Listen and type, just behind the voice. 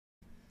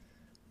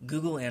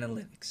Google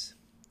Analytics.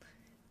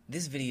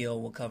 This video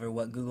will cover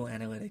what Google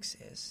Analytics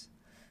is,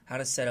 how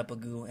to set up a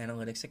Google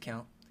Analytics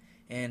account,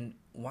 and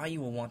why you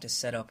will want to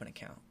set up an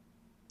account.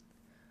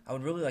 I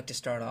would really like to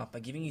start off by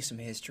giving you some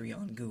history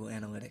on Google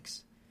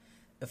Analytics.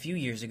 A few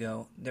years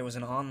ago, there was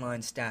an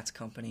online stats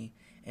company,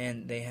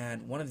 and they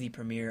had one of the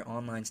premier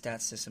online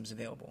stats systems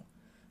available.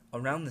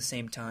 Around the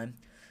same time,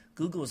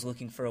 Google was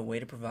looking for a way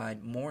to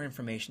provide more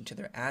information to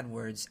their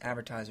AdWords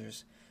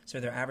advertisers so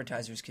their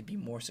advertisers could be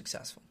more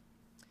successful.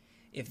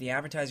 If the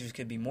advertisers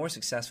could be more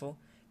successful,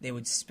 they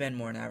would spend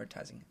more on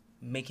advertising,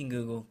 making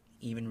Google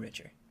even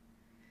richer.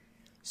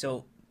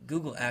 So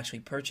Google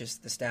actually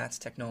purchased the stats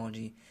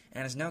technology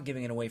and is now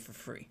giving it away for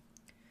free.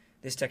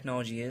 This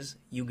technology is,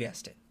 you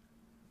guessed it,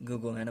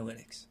 Google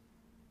Analytics.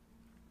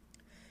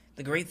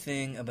 The great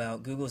thing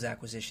about Google's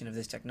acquisition of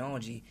this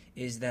technology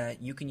is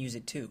that you can use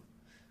it too.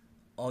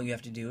 All you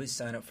have to do is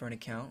sign up for an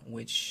account,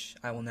 which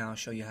I will now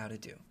show you how to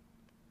do.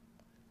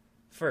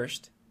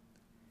 First,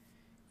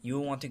 you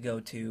will want to go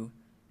to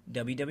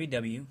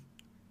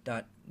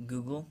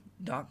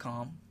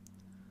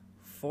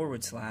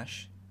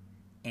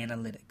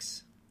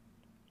www.google.com/analytics.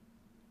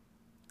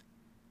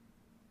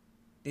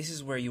 This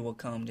is where you will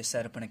come to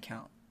set up an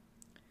account.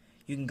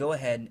 You can go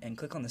ahead and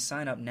click on the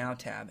Sign Up Now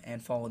tab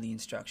and follow the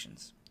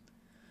instructions.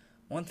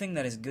 One thing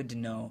that is good to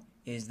know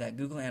is that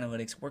Google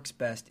Analytics works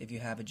best if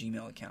you have a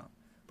Gmail account,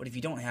 but if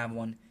you don't have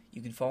one,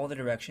 you can follow the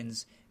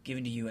directions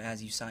given to you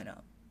as you sign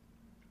up.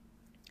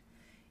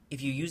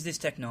 If you use this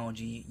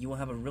technology, you will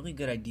have a really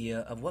good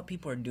idea of what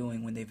people are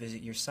doing when they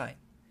visit your site.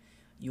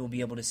 You will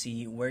be able to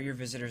see where your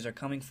visitors are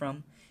coming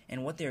from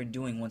and what they are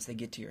doing once they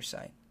get to your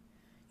site.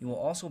 You will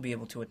also be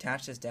able to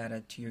attach this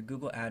data to your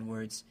Google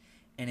AdWords,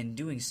 and in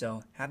doing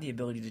so, have the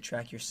ability to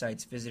track your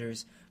site's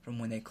visitors from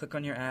when they click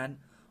on your ad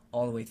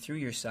all the way through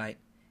your site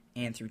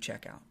and through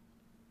checkout.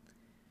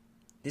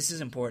 This is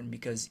important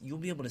because you'll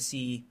be able to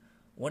see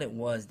what it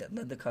was that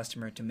led the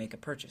customer to make a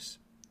purchase.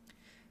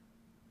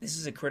 This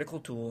is a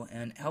critical tool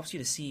and helps you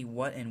to see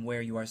what and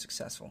where you are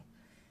successful.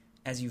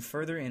 As you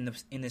further in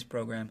this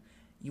program,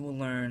 you will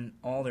learn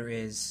all there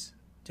is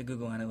to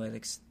Google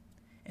Analytics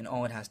and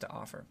all it has to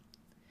offer,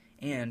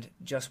 and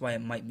just why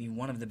it might be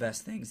one of the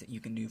best things that you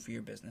can do for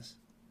your business.